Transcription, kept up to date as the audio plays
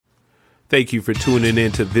Thank you for tuning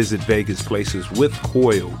in to Visit Vegas Places with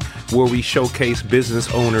Coil, where we showcase business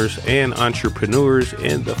owners and entrepreneurs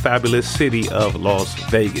in the fabulous city of Las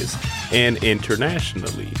Vegas and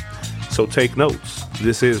internationally. So take notes.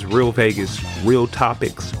 This is Real Vegas, real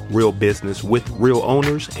topics, real business with real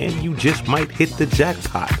owners, and you just might hit the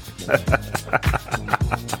jackpot.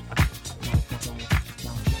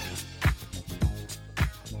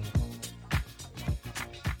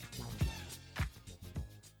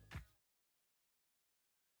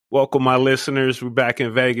 Welcome, my listeners. We're back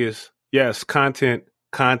in Vegas. Yes, content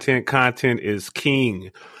is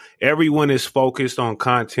king. Everyone is focused on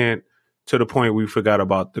content to the point we forgot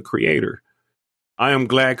about the creator. I am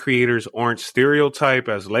glad creators aren't stereotyped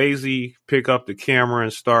as lazy, pick up the camera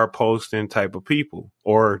and start posting type of people,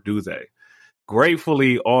 or do they?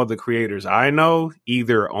 Gratefully, all the creators I know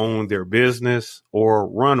either own their business or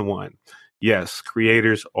run one. Yes,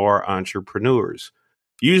 creators are entrepreneurs,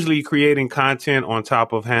 usually creating content on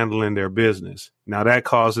top of handling their business. Now that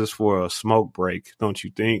causes for a smoke break, don't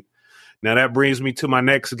you think? Now that brings me to my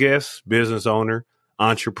next guest, business owner,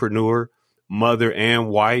 entrepreneur, mother and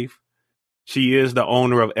wife. She is the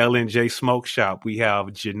owner of L&J Smoke Shop. We have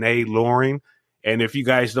Jhanae Loring. And if you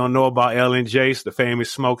guys don't know about L&J, it's the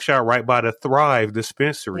famous smoke shop right by the Thrive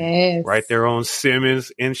dispensary, yes, right there on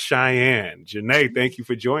Simmons in Cheyenne. Jhanae, thank you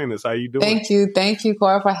for joining us. How you doing? Thank you,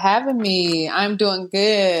 Cora, for having me. I'm doing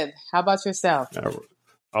good. How about yourself?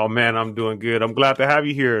 Oh man, I'm doing good. I'm glad to have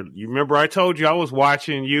you here. You remember I told you I was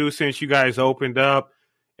watching you since you guys opened up,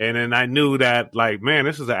 and then I knew that, like, man,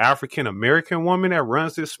 this is an African American woman that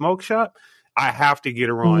runs this smoke shop. I have to get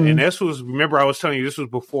her on. And this was, remember I was telling you, this was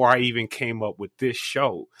before I even came up with this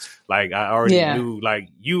show. Like, I already knew, like,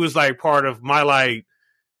 you was like part of my, like,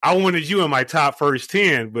 I wanted you in my top first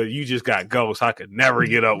 10, but you just got ghost. I could never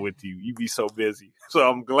get up with you. You'd be so busy. So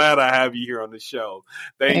I'm glad I have you here on the show.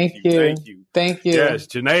 Thank you. Thank you. Yes,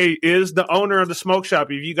 Jhanae is the owner of the smoke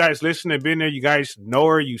shop. If you guys listen and been there, you guys know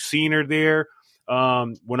her. You've seen her there.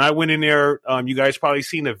 When I went in there, you guys probably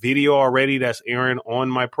seen a video already that's airing on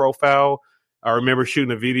my profile. I remember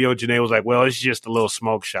shooting a video. Jhanae was like, well, it's just a little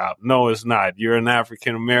smoke shop. No, it's not. You're an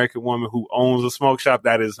African-American woman who owns a smoke shop.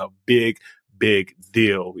 That is a big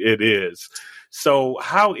deal. It is. So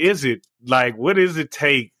how is it, like, what does it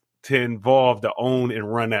take to involve to own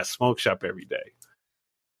and run that smoke shop every day?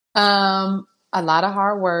 A lot of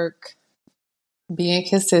hard work, being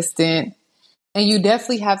consistent, and you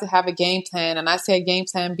definitely have to have a game plan. And I say a game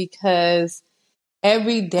plan because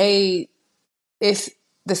every day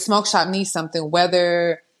the smoke shop needs something,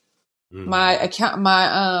 whether my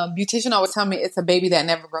beautician always tell me it's a baby that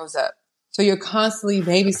never grows up. So you're constantly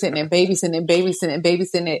babysitting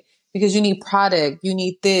it because you need product, you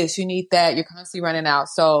need this, you need that. You're constantly running out.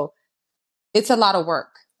 So it's a lot of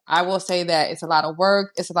work. I will say that it's a lot of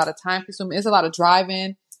work. It's a lot of time consuming. It's a lot of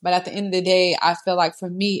driving. But at the end of the day, I feel like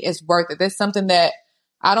for me, it's worth it. There's something that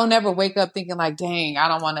I don't ever wake up thinking like, dang, I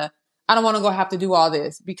don't want to go have to do all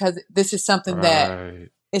this, because this is something that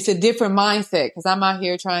it's a different mindset, because I'm out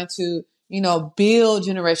here trying to, build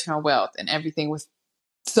generational wealth and everything. With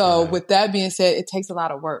that being said, it takes a lot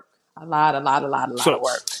of work, a lot of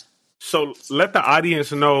work. So let the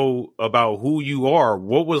audience know about who you are.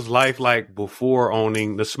 What was life like before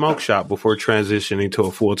owning the smoke shop, before transitioning to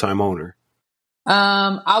a full-time owner?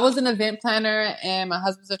 I was an event planner and my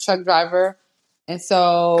husband's a truck driver. And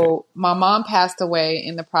so my mom passed away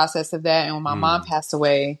in the process of that. And when my mom passed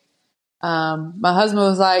away, my husband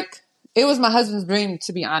was like, it was my husband's dream,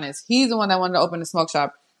 to be honest. He's the one that wanted to open a smoke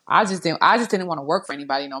shop. I just didn't want to work for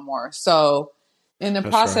anybody no more. So in the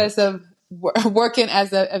process of working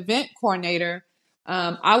as an event coordinator,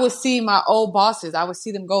 I would see my old bosses. I would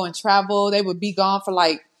see them go and travel. They would be gone for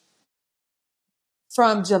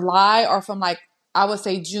from July, or from I would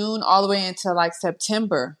say June all the way into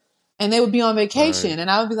September. And they would be on vacation. Right. And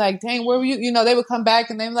I would be like, dang, where were you? They would come back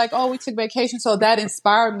and they were like, oh, we took vacation. So that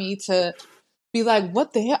inspired me to be like,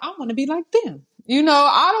 what the hell? I want to be like them.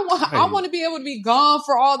 I want to be able to be gone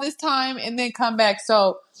for all this time and then come back.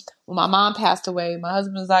 So when my mom passed away, my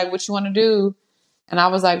husband was like, what you want to do? And I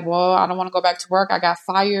was like, well, I don't want to go back to work. I got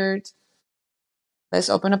fired. Let's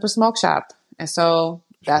open up a smoke shop. And so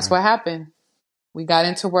that's what happened. We got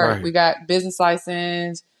into work. Right. We got business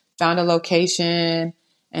license, found a location,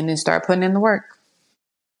 and then start putting in the work.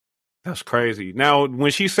 That's crazy. Now,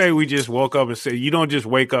 when she say we just woke up and said, you don't just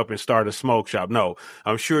wake up and start a smoke shop. No,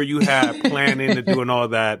 I'm sure you had planning to doing all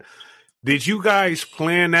that. Did you guys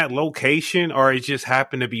plan that location, or it just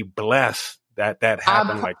happened to be blessed that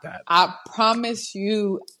happened like that? I promise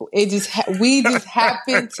you, we just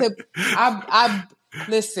happened to,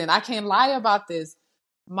 listen, I can't lie about this.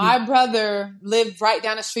 My brother lived right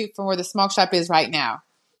down the street from where the smoke shop is right now.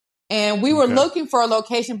 And we were Okay. looking for a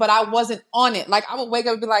location, but I wasn't on it. Like, I would wake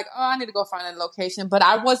up and be like, oh, I need to go find a location. But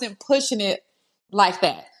I wasn't pushing it like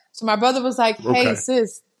that. So my brother was like, hey, Okay.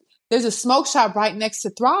 sis, there's a smoke shop right next to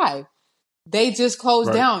Thrive. They just closed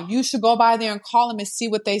Right. down. You should go by there and call them and see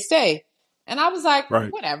what they say. And I was like, Right.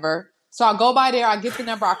 whatever. So I go by there, I get the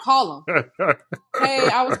number, I call them. Hey,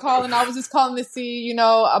 I was just calling to see,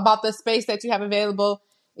 about the space that you have available.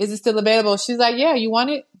 Is it still available? She's like, yeah, you want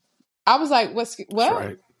it? I was like, what?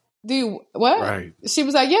 Right. Do you, what? Right. She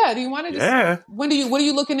was like, yeah, do you want it? Yeah. What are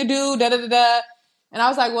you looking to do? Da, da, da, da. And I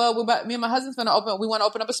was like, well, me and my husband's we want to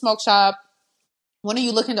open up a smoke shop. When are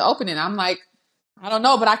you looking to open it? I'm like, I don't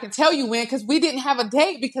know, but I can tell you when, because we didn't have a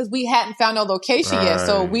date because we hadn't found no location yet.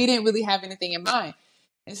 So we didn't really have anything in mind.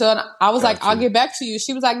 And so I was like, I'll get back to you.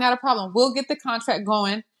 She was like, not a problem. We'll get the contract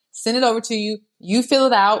going, send it over to you. You fill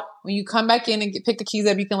it out. When you come back in and pick the keys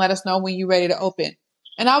up, you can let us know when you're ready to open.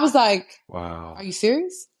 And I was like, wow. Are you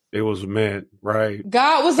serious? It was meant, right?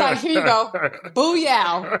 God was like, here you go.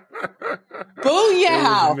 Booyah.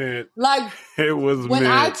 Booyah. It was when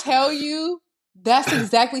meant. I tell you, that's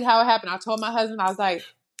exactly how it happened. I told my husband, I was like,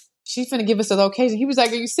 she's finna give us a location. He was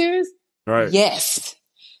like, are you serious? Right. Yes.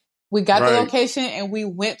 We got the location and we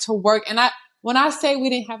went to work. And when I say we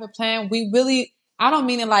didn't have a plan, I don't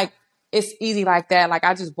mean it like it's easy like that. Like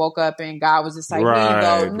I just woke up and God was just like, here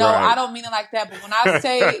you go. No, I don't mean it like that. But when I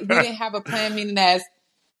say we didn't have a plan, meaning as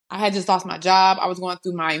I had just lost my job. I was going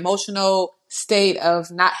through my emotional state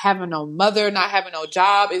of not having no mother, not having no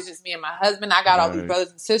job. It's just me and my husband. I got all these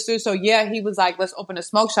brothers and sisters. So yeah, he was like, let's open a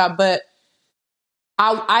smoke shop. But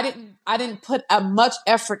I didn't put much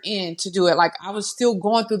effort in to do it. Like I was still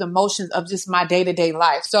going through the motions of just my day-to-day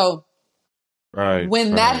life. So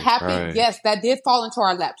when that happened, yes, that did fall into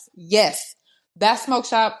our laps. Yes, that smoke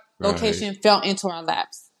shop location fell into our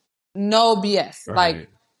laps. No BS. Like,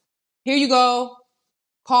 here you go.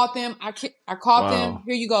 Called them. I called them.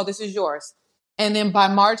 Here you go. This is yours. And then by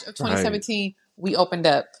March of 2017, we opened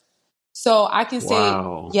up. So I can say,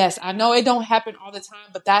 yes, I know it don't happen all the time,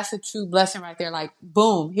 but that's a true blessing right there. Like,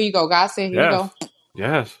 boom, here you go. God said, here you go.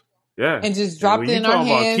 Yes. Yeah. And just dropped it in our hands.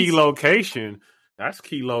 About key location, that's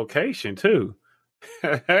key location too.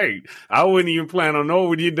 Hey, I wouldn't even plan on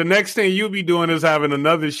the next thing you'll be doing is having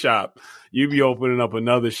another shop. You'll be opening up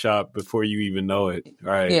another shop before you even know it.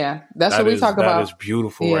 Right. Yeah. That's what we talk about. That is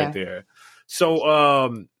beautiful right there.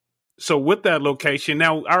 So with that location,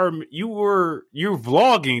 now you're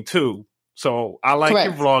vlogging too. So I like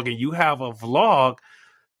your vlogging. You have a vlog,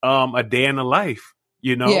 a day in the life,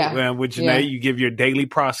 and with Jhanae, you give your daily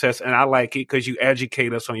process, and I like it because you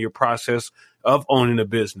educate us on your process of owning a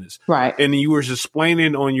business. Right. And you were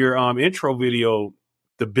explaining on your intro video,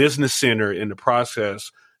 the business center in the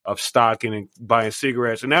process of stocking and buying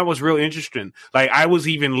cigarettes. And that was real interesting. Like I was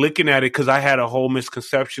even looking at it because I had a whole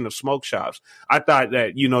misconception of smoke shops. I thought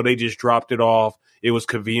that, they just dropped it off. It was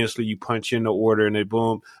conveniently you punch in the order and it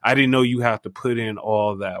boom. I didn't know you have to put in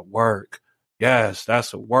all that work. Yes,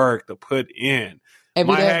 that's a work to put in.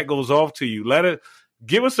 My hat goes off to you.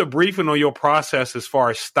 Give us a briefing on your process as far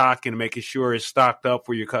as stocking and making sure it's stocked up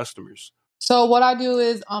for your customers. So what I do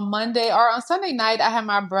is on Monday or on Sunday night, I have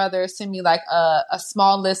my brother send me like a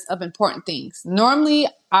small list of important things. Normally,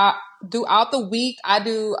 throughout the week, I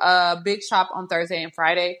do a big shop on Thursday and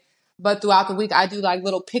Friday. But throughout the week, I do like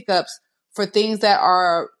little pickups for things that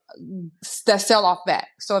sell off back.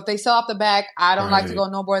 So if they sell off the back, I don't like to go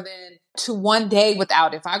no more than 1 day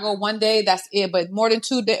without it. If I go 1 day, that's it. But more than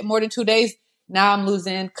 2 days, now I'm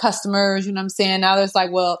losing customers. You know what I'm saying? Now there's like,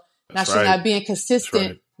 now she's not being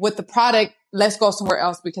consistent with the product. Let's go somewhere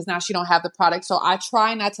else because now she don't have the product. So I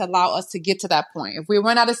try not to allow us to get to that point. If we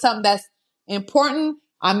run out of something that's important,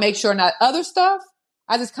 I make sure not other stuff.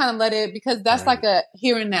 I just kind of let it because that's like a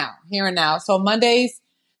here and now. So Mondays,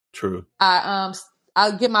 I'll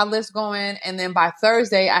get my list going. And then by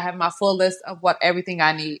Thursday, I have my full list of everything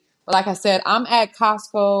I need. But like I said, I'm at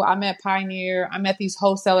Costco, I'm at Pioneer, I'm at these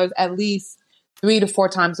wholesalers at least 3 to 4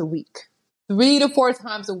 times a week. 3 to 4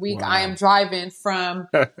 times a week, I am driving from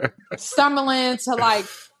Summerlin to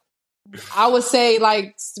I would say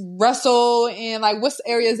Russell and what's the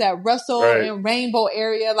areas at Russell and Rainbow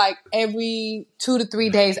area, every 2 to 3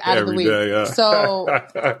 days out of the week. Day, So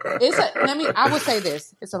I would say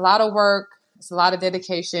this, it's a lot of work. It's a lot of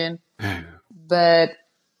dedication, but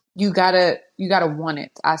you gotta want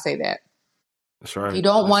it. I say that. That's right. You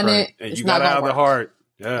don't want it. And it's you not gotta have work. the heart.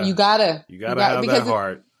 Yeah. You gotta have that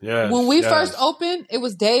heart. Yes. When we first opened, it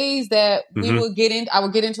was days that I would get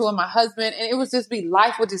into with my husband, and it would just be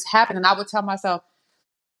life would just happen, and I would tell myself,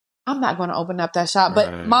 I'm not going to open up that shop,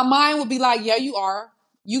 but my mind would be like, yeah, you are.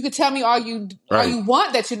 You could tell me all you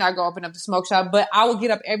want that you're not going to open up the smoke shop, but I will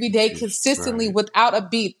get up every day consistently without a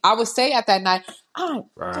beat. I would say at that night,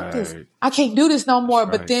 fuck this. I can't do this no more.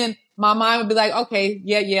 But then my mind would be like, okay,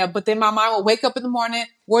 yeah. But then my mind would wake up in the morning.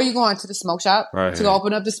 Where are you going? To the smoke shop to go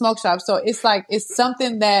open up the smoke shop. So it's like, it's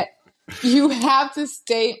something that you have to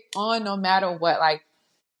stay on no matter what. Like,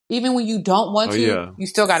 even when you don't want to, you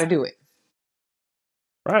still got to do it.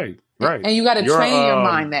 Right. And you got to train your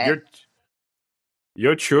mind that.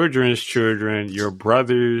 Your children's children, your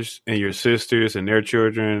brothers and your sisters and their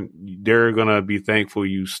children, they're going to be thankful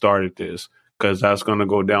you started this, because that's going to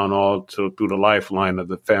go down all through the lifeline of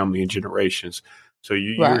the family and generations. So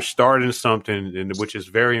you're starting something, which is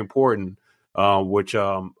very important, which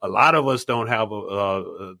a lot of us don't have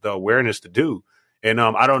the awareness to do. And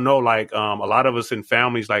I don't know, like a lot of us in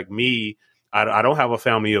families like me, I don't have a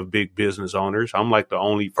family of big business owners. I'm like the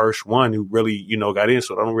only first one who really, got in,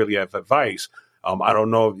 so I don't really have advice. I don't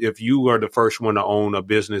know if you are the first one to own a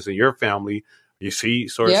business in your family. You see,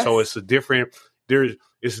 so it's a different.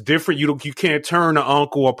 It's different. You can't turn to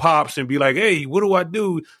uncle or pops and be like, "Hey, what do I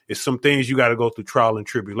do?" It's some things you got to go through trial and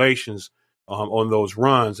tribulations on those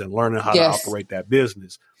runs and learning how to operate that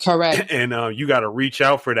business. Correct. And you got to reach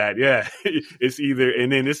out for that. Yeah, it's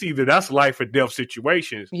either that's life or death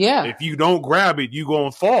situations. Yeah. If you don't grab it, you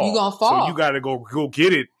gonna fall. You gonna fall. So you got to go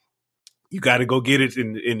get it. You got to go get it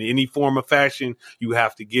in any form of fashion. You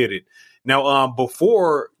have to get it. Now,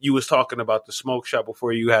 before you was talking about the smoke shop,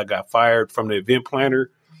 before you had got fired from the event planner,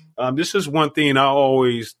 this is one thing I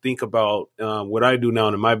always think about what I do now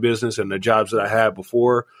in my business and the jobs that I had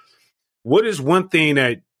before. What is one thing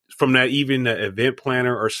that from that, even the event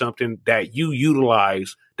planner or something that you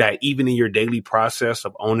utilize that even in your daily process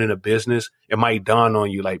of owning a business, it might dawn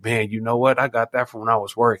on you like, man, you know what? I got that from when I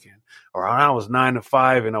was working, or when I was 9 to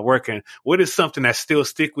 5 and I'm working. What is something that still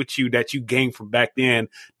stick with you that you gained from back then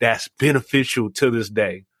that's beneficial to this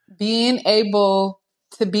day? Being able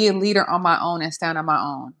to be a leader on my own and stand on my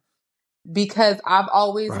own. Because I've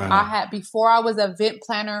always, before I was an event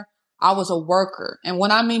planner, I was a worker. And what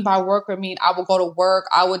I mean by worker, I mean, I would go to work.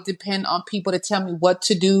 I would depend on people to tell me what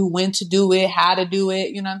to do, when to do it, how to do it.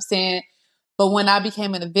 You know what I'm saying? But when I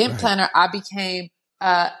became an event planner, I became,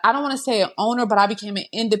 I don't want to say an owner, but I became an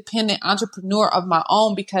independent entrepreneur of my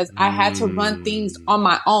own, because I had to run things on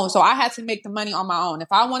my own. So I had to make the money on my own.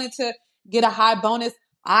 If I wanted to get a high bonus,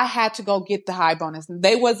 I had to go get the high bonus.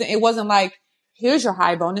 It wasn't like, here's your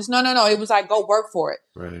high bonus. No. It was like, go work for it.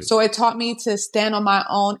 Right. So it taught me to stand on my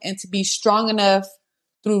own and to be strong enough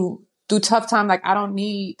through tough time. Like, I don't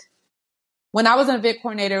need, when I was an event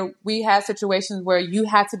coordinator, we had situations where you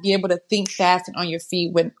had to be able to think fast and on your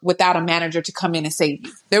feet without a manager to come in and save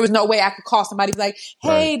you. There was no way I could call somebody, be like,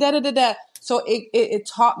 hey, da. So it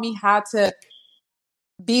taught me how to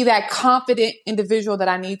be that confident individual that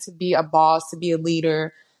I need to be a boss, to be a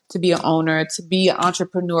leader, to be an owner, to be an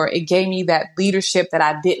entrepreneur. It gave me that leadership that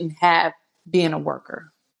I didn't have being a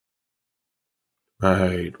worker.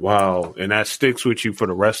 Right. Wow. And that sticks with you for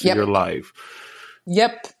the rest of your life.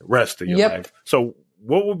 Yep. Rest of your life. So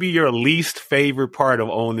what would be your least favorite part of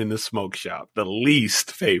owning the smoke shop? The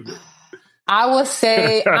least favorite? I would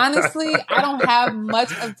say, honestly, I don't have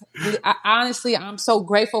much of, honestly, I'm so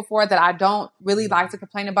grateful for it that I don't really like to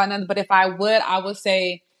complain about nothing. But if I would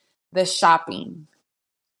say the shopping.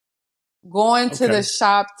 Going to the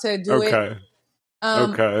shop to do it.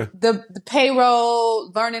 The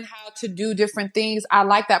payroll, learning how to do different things. I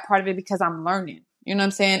like that part of it because I'm learning. You know what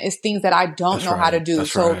I'm saying? It's things that I don't know how to do.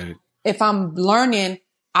 So if I'm learning,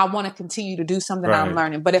 I want to continue to do something I'm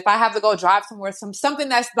learning. But if I have to go drive somewhere, something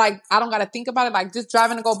that's like, I don't got to think about it, like just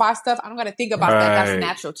driving to go buy stuff, I don't got to think about that. That's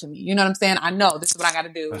natural to me. You know what I'm saying? I know this is what I got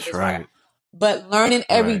to do. That's right. But learning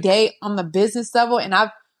every day on the business level, and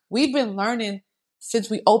we've been learning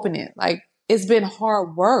since we opened it. Like, it's been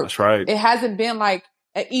hard work. That's right. It hasn't been like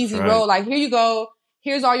an easy road. Like, here you go.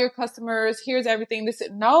 Here's all your customers. Here's everything.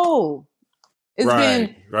 No. It's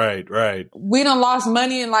been right. We done lost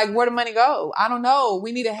money and like, where the money go? I don't know.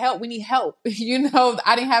 We need help. We need help. You know,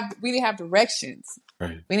 we didn't have directions.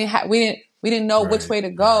 Right. We didn't know which way to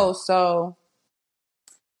go. So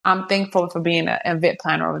I'm thankful for being an event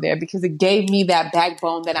planner over there because it gave me that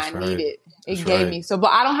backbone that I needed. It gave me. So, but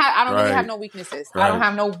I don't really have no weaknesses. I don't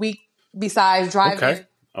have no weak besides driving. Okay.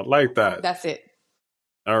 I like that. That's it.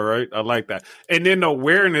 All right. I like that. And then the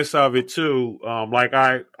awareness of it too. Like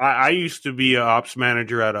I used to be an ops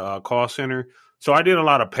manager at a call center. So I did a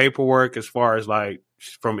lot of paperwork as far as like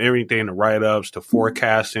from everything to write-ups to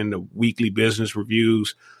forecasting to weekly business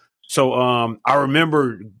reviews. So I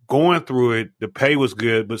remember going through it. The pay was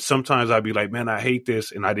good, but sometimes I'd be like, man, I hate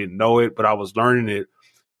this. And I didn't know it, but I was learning it.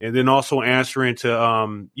 and then also answering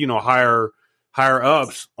to higher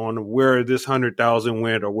ups on where this 100,000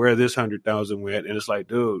 went or where this 100,000 went. And it's like,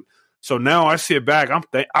 dude. So now I sit back.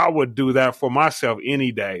 I would do that for myself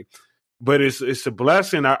any day. But it's a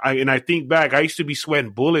blessing. I think back, I used to be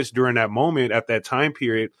sweating bullets during that moment at that time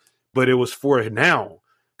period, but it was for now,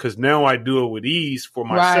 because now I do it with ease for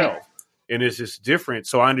myself, Right. and it's just different.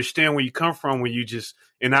 So I understand where you come from when you just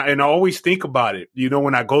I always think about it.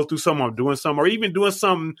 When I go through something, I'm doing something, or even doing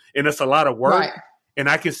something, and it's a lot of work, Right. and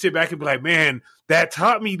I can sit back and be like, man, that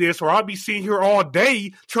taught me this, or I'll be sitting here all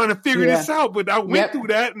day trying to figure this out, but I went through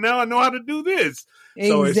that, and now I know how to do this.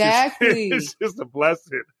 So Exactly. it's just a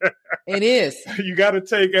blessing. It is. You got to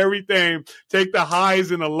take everything, take the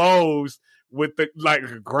highs and the lows with like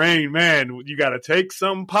a grain, man. You got to take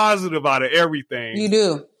something positive out of everything. You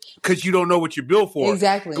do. Because you don't know what you're built for.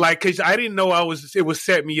 Exactly. Like, because I didn't know it was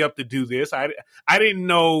set me up to do this. I didn't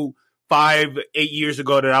know 5-8 years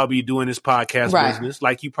ago that I'll be doing this podcast business.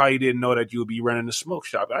 Like, you probably didn't know that you would be running a smoke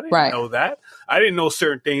shop. I didn't know that. I didn't know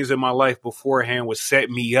certain things in my life beforehand would set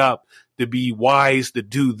me up to be wise to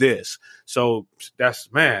do this. So that's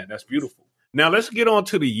beautiful. Now let's get on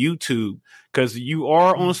to the YouTube, because you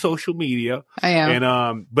are on social media. I am.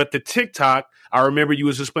 And but the TikTok, I remember you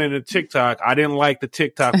was explaining the TikTok. I didn't like the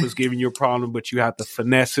TikTok was giving you a problem, but you have to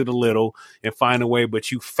finesse it a little and find a way.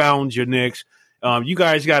 But you found your niche. You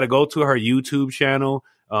guys got to go to her YouTube channel.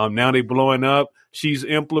 Now they blowing up. She's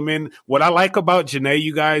implementing. What I like about Jhanae,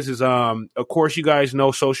 you guys, is of course you guys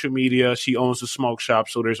know social media. She owns a smoke shop,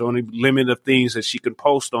 so there's only limit of things that she can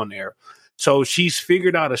post on there. So she's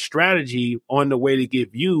figured out a strategy on the way to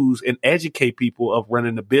get views and educate people of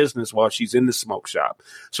running the business while she's in the smoke shop.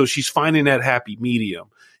 So she's finding that happy medium.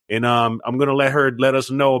 And I'm going to let us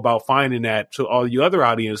know about finding that to all you other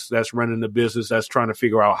audience that's running the business, that's trying to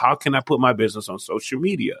figure out, how can I put my business on social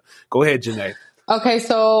media? Go ahead, Jhanae. Okay,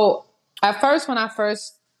 so at first, when I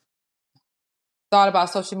first thought about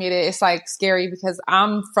social media, it's like scary because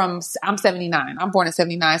I'm 79. I'm born in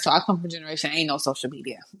 79. So I come from a generation, ain't no social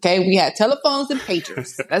media. Okay. We had telephones and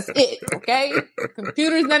pagers. That's it. Okay.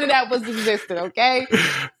 Computers, none of that was existed. Okay.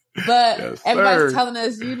 But everybody's telling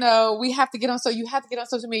us, we have to get on. So you have to get on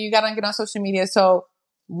social media. You got to get on social media. So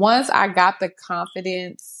once I got the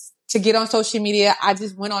confidence to get on social media, I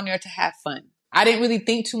just went on there to have fun. I didn't really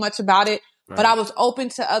think too much about it, but I was open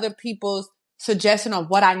to other people's suggestion of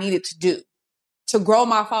what I needed to do to grow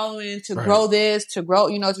my following, to grow this, to grow,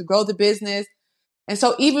 to grow the business. And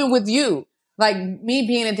so even with you, like me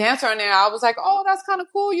being a dancer on there, I was like, oh, that's kind of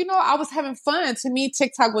cool. I was having fun. To me,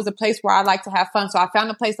 TikTok was a place where I like to have fun. So I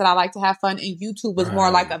found a place that I like to have fun, and YouTube was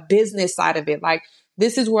more like a business side of it. Like,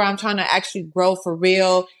 this is where I'm trying to actually grow for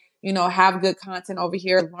real, have good content over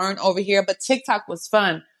here, learn over here. But TikTok was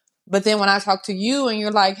fun. But then when I talk to you and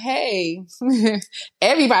you're like, hey,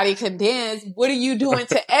 everybody can dance. What are you doing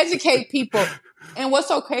to educate people? And what's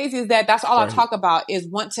so crazy is that that's all I talk about is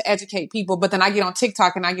want to educate people. But then I get on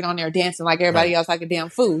TikTok and I get on there dancing like everybody else, like a damn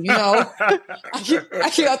fool, I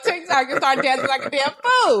get on TikTok and start dancing like a damn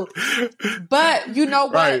fool. But you know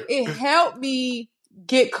what? It helped me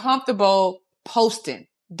get comfortable posting.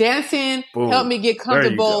 Dancing helped me get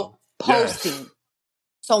comfortable posting. Yes.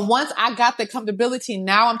 So once I got the comfortability,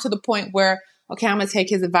 now I'm to the point where, okay, I'm going to take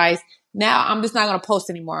his advice. Now I'm just not going to post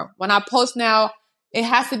anymore. When I post now, it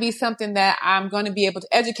has to be something that I'm going to be able to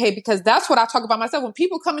educate, because that's what I talk about myself. When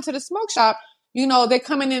people come into the smoke shop, they're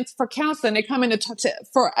coming in for counseling. They come in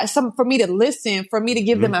for me to listen, for me to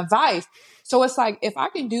give them advice. So it's like, if I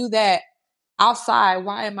can do that outside,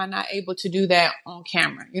 why am I not able to do that on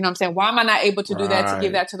camera? You know what I'm saying? Why am I not able to do that, to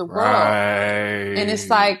give that to the world? And it's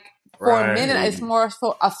like, for a minute, it's more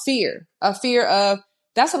so a fear of,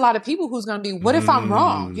 that's a lot of people who's going to be, what if I'm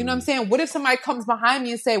wrong? You know what I'm saying? What if somebody comes behind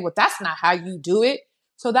me and say, well, that's not how you do it.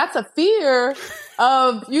 So that's a fear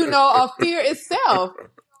of, of fear itself.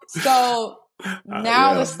 So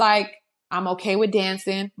now it's like, I'm okay with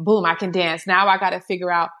dancing. Boom, I can dance. Now I got to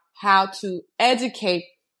figure out how to educate,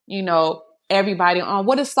 everybody on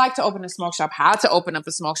what it's like to open a smoke shop, how to open up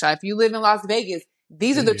a smoke shop. If you live in Las Vegas,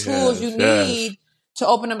 these are the tools you need to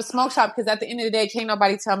open up a smoke shop, because at the end of the day, can't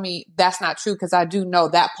nobody tell me that's not true, because I do know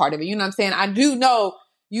that part of it. You know what I'm saying? I do know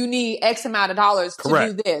you need X amount of dollars to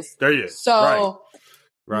do this. There you go. So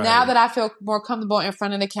now that I feel more comfortable in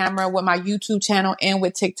front of the camera with my YouTube channel and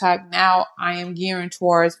with TikTok, now I am gearing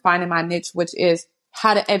towards finding my niche, which is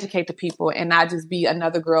how to educate the people and not just be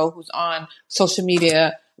another girl who's on social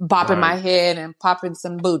media bopping my head and popping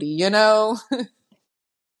some booty,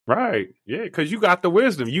 Right. Yeah, because you got the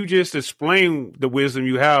wisdom. You just explained the wisdom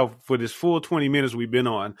you have for this full 20 minutes we've been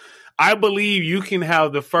on. I believe you can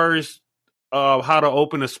have the first How to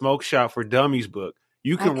Open a Smoke Shop for Dummies book.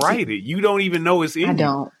 You can write it. You don't even know it's in I you.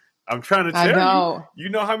 don't. I'm trying to I tell you. don't. You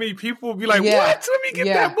know how many people will be like, Yeah. what? Let me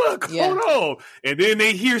get that book. Hold on. And then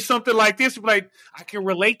they hear something like this, like, I can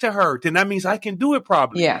relate to her. Then that means I can do it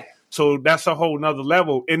probably. Yeah. So that's a whole nother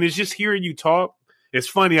level. And it's just hearing you talk. It's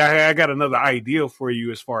funny. I got another idea for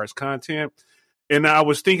you as far as content. And I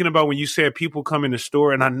was thinking about when you said people come in the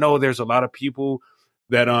store, and I know there's a lot of people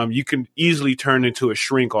that you can easily turn into a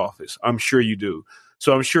shrink office. I'm sure you do.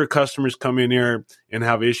 So I'm sure customers come in there and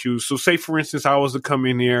have issues. So say, for instance, I was to come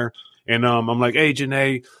in there and I'm like, hey,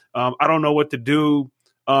 Jhanae, I don't know what to do.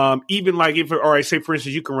 Even like if, all right, say, for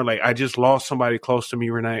instance, you can relate. I just lost somebody close to me,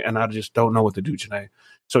 Renee, and I just don't know what to do, Jhanae.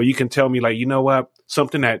 So you can tell me like, you know what,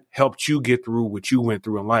 something that helped you get through what you went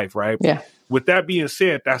through in life, right? Yeah. With that being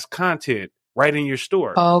said, that's content right in your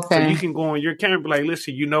store. Okay. So you can go on your camera and be like,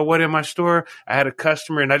 listen, you know what, in my store, I had a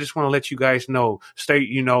customer and I just want to let you guys know,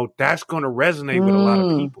 that's going to resonate with a lot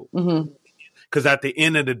of people. Because at the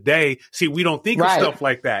end of the day, see, we don't think of stuff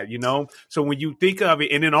like that, So when you think of it,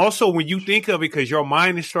 and then also when you think of it, because your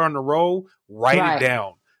mind is starting to roll, write it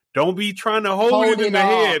down. Don't be trying to hold it in the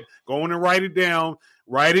head. Go on and write it down.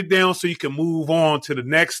 Write it down so you can move on to the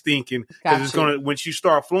next thinking. Because it's going to, once you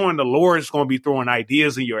start flowing, the Lord is going to be throwing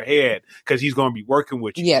ideas in your head because he's going to be working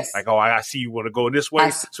with you. Yes. Like, oh, I see you want to go this way,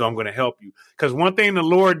 so I'm going to help you. Because one thing the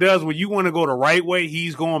Lord does when you want to go the right way,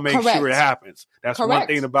 he's going to make sure it happens. That's one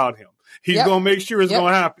thing about him. He's going to make sure it's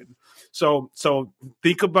going to happen. So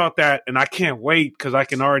think about that. And I can't wait because I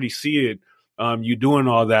can already see it. You doing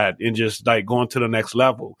all that and just like going to the next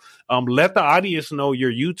level. Let the audience know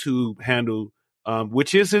your YouTube handle,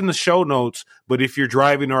 which is in the show notes. But if you're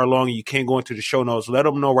driving or along, you can't go into the show notes. Let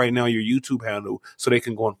them know right now your YouTube handle so they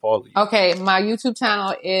can go and follow you. Okay, my YouTube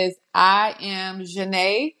channel is I am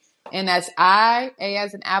Jhanae, and that's I, A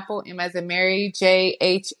as in apple, M as in Mary, J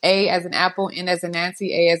H A as in apple, N as in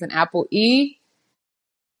Nancy, A as in apple, E.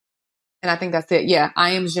 And I think that's it. Yeah,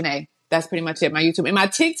 I am Jhanae. That's pretty much it. My YouTube and my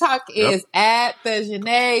TikTok is at the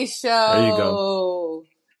Jhanae Show. There you go.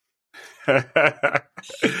 And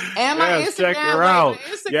my Instagram. Check her out. My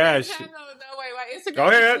Instagram channel. My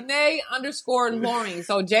Instagram is Jhanae_Loring.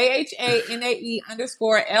 So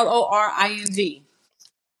JHANAE_LORING.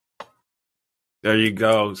 There you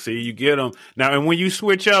go. See, you get them now. And when you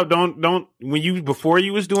switch up, before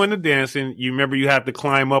you was doing the dancing, you remember you had to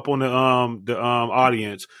climb up on the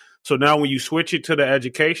audience. So now when you switch it to the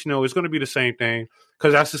educational, it's going to be the same thing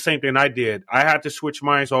because that's the same thing I did. I had to switch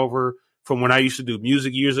mine over from when I used to do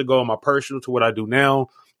music years ago, my personal, to what I do now.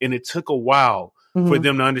 And it took a while for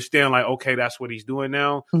them to understand, like, okay, that's what he's doing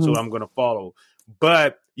now. So I'm going to follow.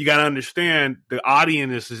 But you got to understand the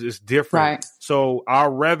audience is different. Right. So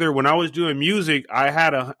when I was doing music, I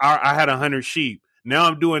had 100 sheep. Now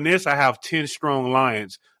I'm doing this. I have 10 strong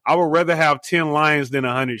lions. I would rather have 10 lions than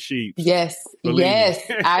 100 sheep. Yes. Yes.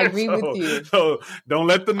 I agree with you. So don't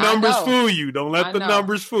let the numbers fool you. Don't let the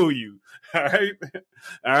numbers fool you. All right.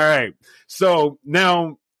 All right. So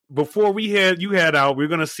now before you head out, we're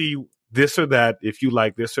going to see this or that, if you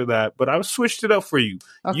like this or that, but I've switched it up for you.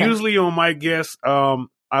 Okay. Usually on my guests, I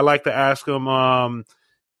like to ask them,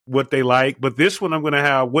 what they like, but this one I'm going to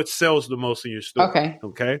have what sells the most in your store.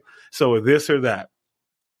 Okay. So this or that.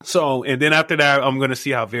 So, and then after that, I'm going to see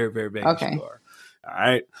how very, very Vegas you are. All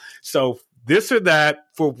right. So this or that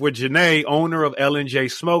for Jhanae, owner of L&J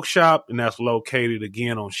Smoke Shop. And that's located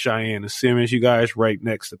again on Cheyenne and Simmons, you guys, right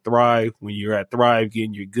next to Thrive. When you're at Thrive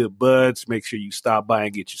getting your good buds, make sure you stop by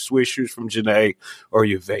and get your swishers from Jhanae or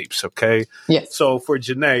your vapes. Okay. Yes. So for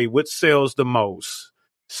Jhanae, what sells the most?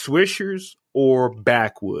 Swishers or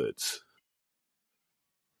backwoods?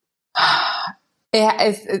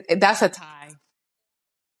 That's a tie.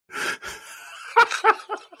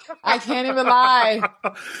 I can't even lie.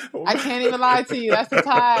 I can't even lie to you. That's a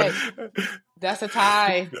tie. That's a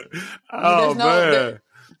tie. Oh, man.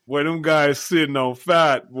 Boy, them guys sitting on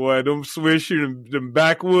fat, boy. Them swishers, them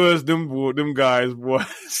backwoods, them guys, boy,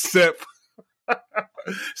 set.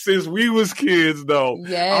 Since we was kids, though.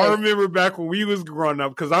 Yes. I remember back when we was growing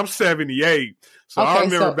up, because I'm 78. So I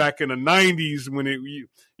remember back in the 90s when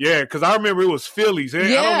because I remember it was Phillies. I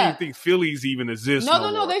don't even think Phillies even exist.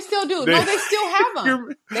 No, they still do. They still have them.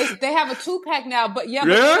 They have a 2-pack now, but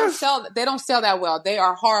they don't sell that well. They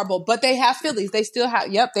are horrible, but they have Phillies. They still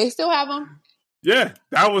have. Yep, they still have them. Yeah,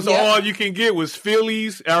 that was all you can get was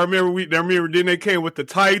Phillies. I remember then they came with the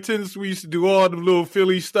Titans. We used to do all the little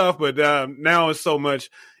Philly stuff, but now it's so much.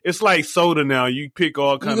 It's like soda now. You pick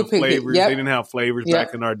all kinds of flavors. They didn't have flavors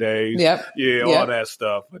back in our days. All that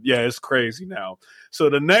stuff. But yeah, it's crazy now. So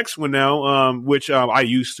the next one now, which I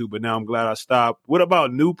used to, but now I'm glad I stopped. What about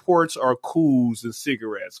Newports or Cools and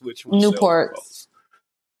cigarettes? Which one? Newports.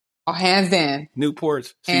 Oh, hands down.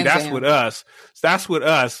 Newports. See, Hands that's down. with us. That's with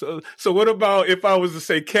us. So what about if I was to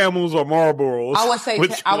say Camels or Marlboros? I would say,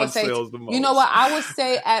 sells the most? you know what? I would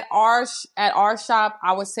say at our shop,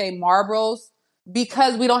 I would say Marlboros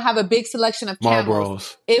because we don't have a big selection of Camels.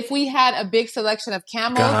 Marlboros. If we had a big selection of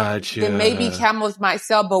Camels, Gotcha. then maybe Camels might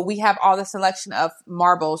sell, but we have all the selection of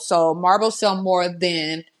Marlboros. So Marlboros sell more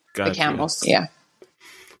than the Camels. Yeah.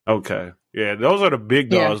 Okay. Yeah, those are the big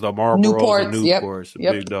dogs, the Marlboros and Newports,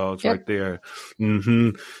 the big dogs right there.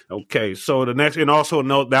 Mm-hmm. Okay, so the next, and also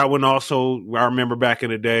note that one also, I remember back in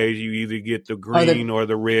the days, you either get the green or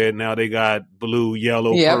the red. Now they got blue,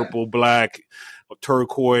 yellow, purple, black,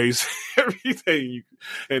 turquoise, everything.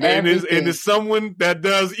 And it's someone that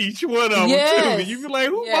does each one of them too. You be like,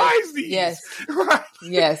 who buys these? Yes. Right?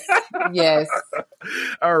 Yes.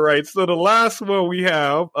 All right. So the last one we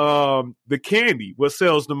have, the candy. What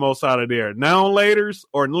sells the most out of there? Now laters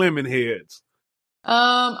or lemon heads?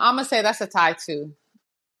 I'm gonna say that's a tie too.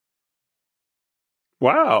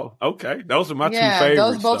 Wow. Okay. Those are my two favorites.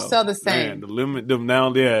 Those both sell the same. Man, the lemon, them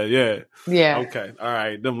now, yeah. Okay. All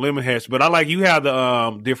right. Them lemon heads. But I like you have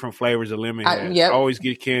the different flavors of lemon heads. I always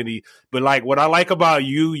get candy. But like what I like about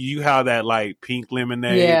you have that like pink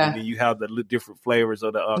lemonade and then you have the different flavors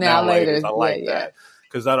of the now laters. I like that.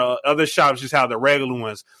 Because other shops just have the regular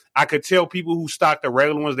ones. I could tell people who stock the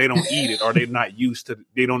regular ones, they don't eat it or they're not used to,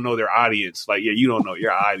 they don't know their audience. Like, you don't know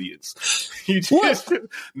your audience.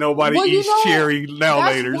 Nobody eats cherry now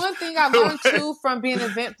laters. That's one thing I learned too from being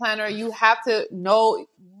an event planner. You have to know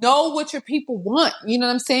what your people want. You know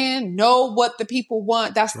what I'm saying? Know what the people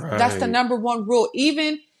want. That's the number one rule.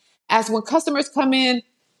 Even as when customers come in,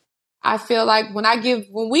 I feel like when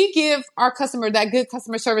we give our customer that good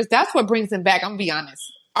customer service, that's what brings them back. I'm gonna be honest.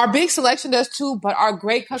 Our big selection does too, but our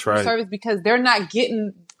great customer service, because they're not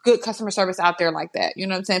getting good customer service out there like that. You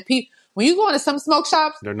know what I'm saying? When you go into some smoke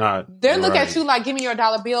shops, they're not. They look at you like, give me your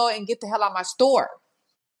dollar bill and get the hell out of my store.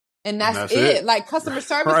 And that's it. Like customer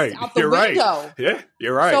service is out the window. Yeah,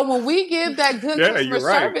 you're right. So when we give that good customer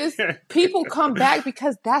service, people come back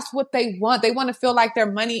because that's what they want. They want to feel like their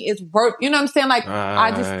money is worth, you know what I'm saying? Like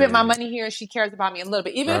I just spent my money here and she cares about me a little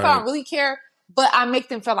bit. Even if I don't really care, but I make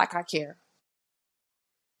them feel like I care.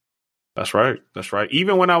 That's right.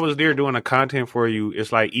 Even when I was there doing the content for you,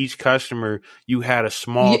 it's like each customer you had a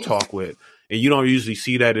small talk with. And you don't usually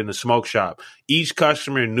see that in the smoke shop. Each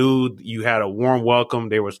customer knew you had a warm welcome.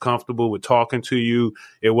 They was comfortable with talking to you.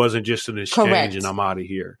 It wasn't just an exchange and I'm out of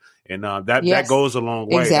here. And that goes a long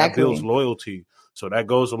way. Exactly. That builds loyalty. So that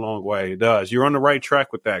goes a long way. It does. You're on the right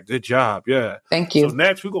track with that. Good job. Yeah. Thank you. So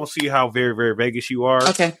next, we're going to see how very, very Vegas you are.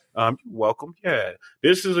 Okay. You're welcome. Yeah.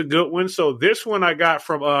 This is a good one. So this one I got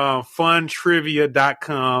from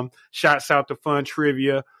funtrivia.com. Shouts out to Fun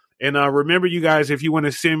Trivia. And remember, you guys, if you want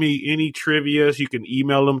to send me any trivias, you can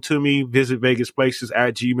email them to me. Visit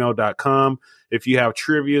vegasplaces@gmail.com. If you have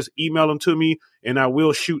trivias, email them to me, and I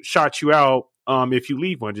will shout you out. If you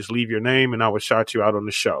leave one, just leave your name, and I will shout you out on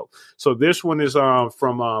the show. So this one is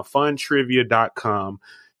from funtrivia.com.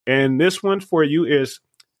 And this one for you is,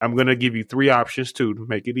 I'm going to give you 3 options, too, to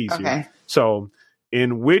make it easier. Okay. So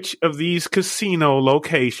in which of these casino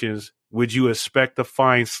locations would you expect to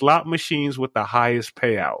find slot machines with the highest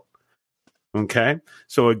payout? Okay.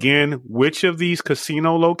 So again, which of these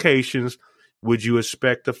casino locations would you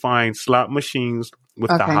expect to find slot machines with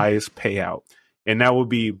the highest payout? And that would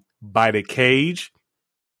be by the cage,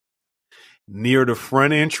 near the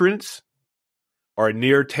front entrance, or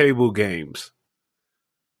near table games.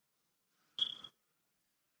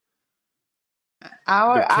 I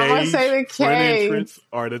would say the front cage. Entrance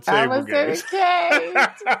or the table games.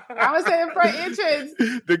 I would say the front entrance.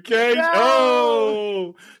 The cage. No.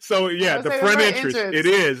 Oh, so yeah, the front entrance. It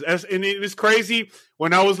is, and it is crazy.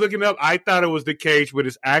 When I was looking up, I thought it was the cage, but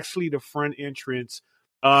it's actually the front entrance.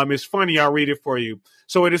 It's funny. I'll read it for you.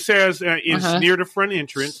 So it says it's near the front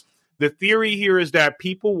entrance. The theory here is that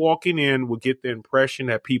people walking in will get the impression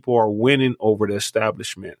that people are winning over the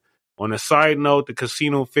establishment. On a side note, the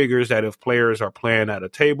casino figures that if players are playing at a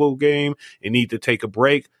table game and need to take a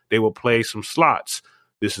break, they will play some slots.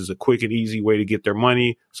 This is a quick and easy way to get their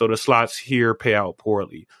money, so the slots here pay out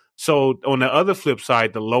poorly. So on the other flip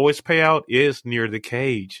side, the lowest payout is near the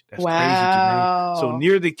cage. That's crazy, Jhanae. So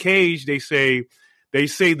near the cage, they say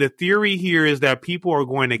the theory here is that people are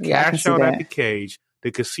going to cash out at the cage. The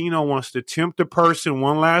casino wants to tempt the person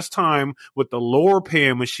one last time with the lower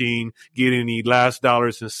paying machine, get any last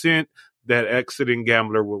dollars and cent that exiting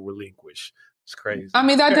gambler will relinquish. It's crazy. I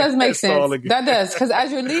mean, that does make sense. That does. Because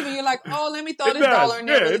as you're leaving, you're like, oh, let me throw this dollar in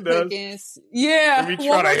there really quick. Let me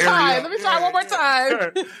try one more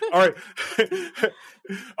time. All right.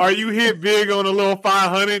 Are you hit big on a little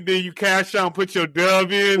 500, then you cash out and put your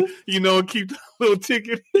dub in, and keep the little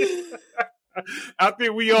ticket in? I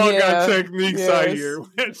think we all got techniques out here.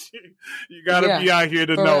 You got to be out here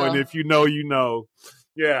to know, and if you know, you know.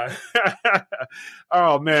 Yeah.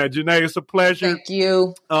 Oh man, Jhanae, it's a pleasure. Thank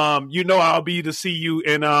you. I'll be to see you,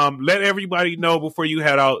 and let everybody know before you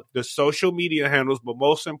head out the social media handles, but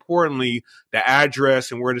most importantly, the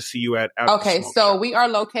address and where to see you at. Okay, so we are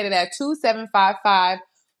located at 2755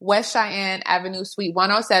 West Cheyenne Avenue, Suite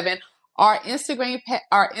 107. Our Instagram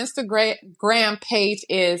page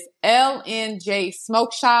is LNJ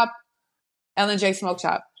Smoke Shop. LNJ Smoke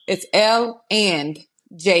Shop. It's L and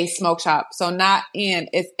J Smoke Shop. So not N,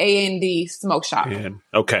 it's A-N-D Smoke Shop.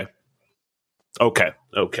 Okay. All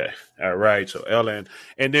right. So LN.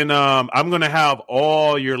 And then I'm gonna have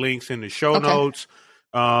all your links in the show notes.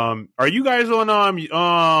 Are you guys on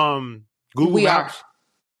Google Maps?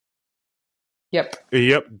 Yep.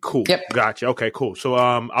 Cool. Yep. Gotcha. Okay, cool. So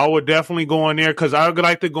I would definitely go on there because I would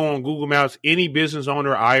like to go on Google Maps. Any business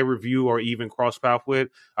owner I review or even cross path with,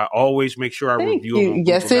 I always make sure I review them on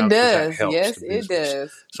Google Maps. It does. Yes, it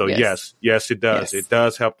does. So yes, it does. Yes. It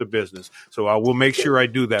does help the business. So I will make sure I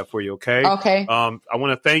do that for you. Okay. Okay. I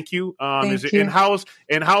want to thank you. And how's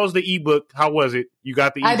the ebook? How was it? You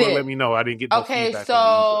got the ebook? Let me know. I didn't get no feedback on the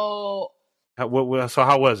ebook. So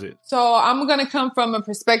how was it? So I'm going to come from a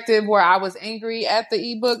perspective where I was angry at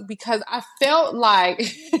the ebook because I felt like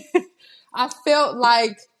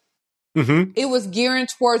it was gearing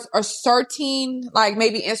towards a certain, like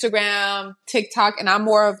maybe Instagram, TikTok, and I'm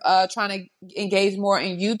more of trying to engage more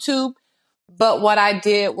in YouTube. But what I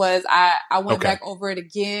did was I went back over it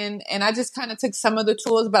again, and I just kind of took some of the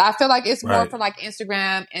tools, but I feel like it's more for like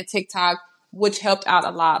Instagram and TikTok, which helped out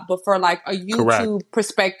a lot. But for like a YouTube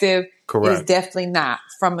perspective, it's definitely not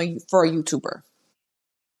for a YouTuber.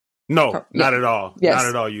 No, not at all. Yes. Not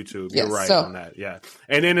at all, YouTube. You're right on that. Yeah.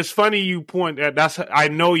 And then it's funny you point that I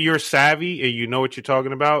know you're savvy and you know what you're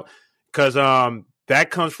talking about because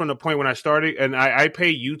that comes from the point when I started and I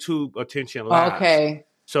pay YouTube attention last. Okay.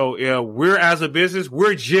 So we're as a business,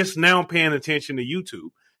 we're just now paying attention to YouTube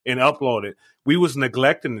and upload it. We was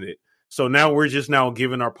neglecting it. So now we're just now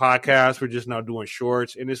giving our podcast. We're just now doing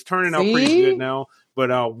shorts, and it's turning out pretty good now.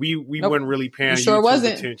 But we weren't really paying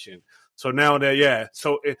YouTube attention. So now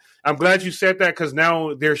I'm glad you said that because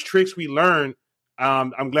now there's tricks we learned.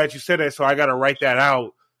 I'm glad you said that. So I got to write that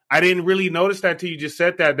out. I didn't really notice that till you just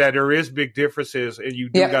said that there is big differences, and you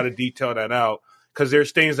do got to detail that out because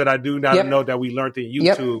there's things that I do now know that we learned in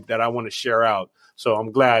YouTube that I want to share out. So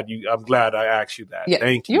I'm glad I asked you that. Yeah.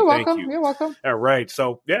 Thank you. You're welcome. You're welcome. All right.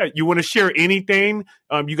 So you want to share anything?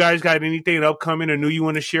 You guys got anything upcoming or new you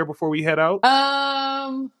want to share before we head out?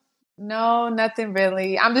 No, nothing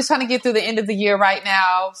really. I'm just trying to get through the end of the year right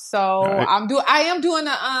now. So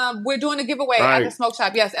we're doing a giveaway at the Smoke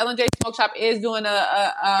Shop. Yes, L&J Smoke Shop is doing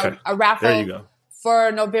a raffle. There you go.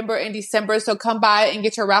 For November and December. So come by and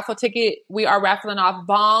get your raffle ticket. We are raffling off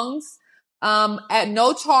bongs. At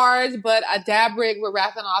no charge, but a dab rig we're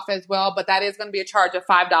raffling off as well. But that is going to be a charge of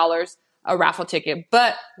 $5 a raffle ticket.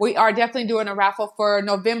 But we are definitely doing a raffle for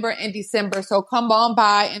November and December. So come on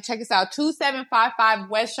by and check us out. 2755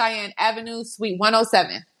 West Cheyenne Avenue, Suite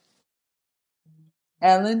 107.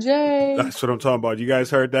 L&J. That's what I'm talking about. You guys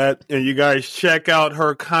heard that? And you guys check out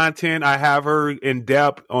her content. I have her in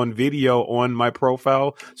depth on video on my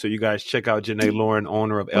profile. So you guys check out Jhanae Loring,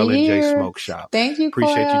 owner of L&J Smoke Shop. Thank you,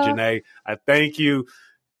 Appreciate you, Jhanae. I thank you.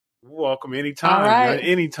 You're welcome anytime. Right.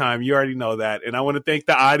 Anytime. You already know that. And I want to thank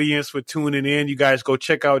the audience for tuning in. You guys go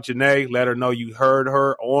check out Jhanae. Let her know you heard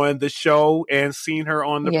her on the show and seen her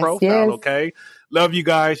on the profile. Okay. Love you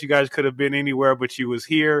guys. You guys could have been anywhere, but you was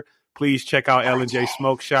here. Please check out L&J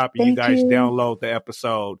Smoke Shop and you guys download the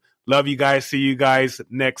episode. Love you guys. See you guys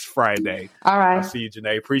next Friday. All right. I'll see you,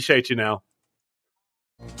 Jhanae. Appreciate you now.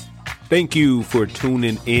 Thank you for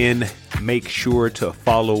tuning in. Make sure to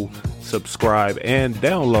follow, subscribe, and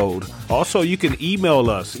download. Also, you can email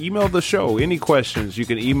us. Email the show. Any questions, you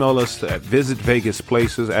can email us at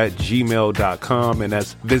visitvegasplaces@gmail.com, and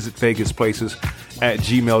that's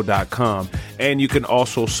visitvegasplaces@gmail.com. And you can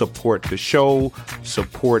also support the show.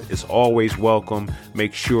 Support is always welcome.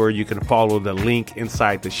 Make sure you can follow the link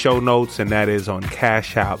inside the show notes, and that is on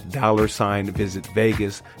Cash App, $Visit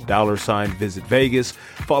Vegas, $Visit Vegas.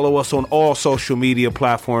 Follow us on all social media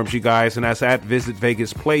platforms, you guys, and that's at Visit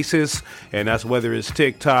Vegas Places, and that's whether it's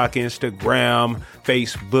TikTok, Instagram,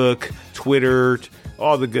 Facebook, Twitter,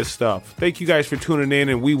 all the good stuff. Thank you guys for tuning in,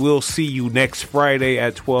 and we will see you next Friday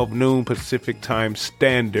at 12 noon Pacific Time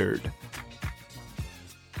Standard.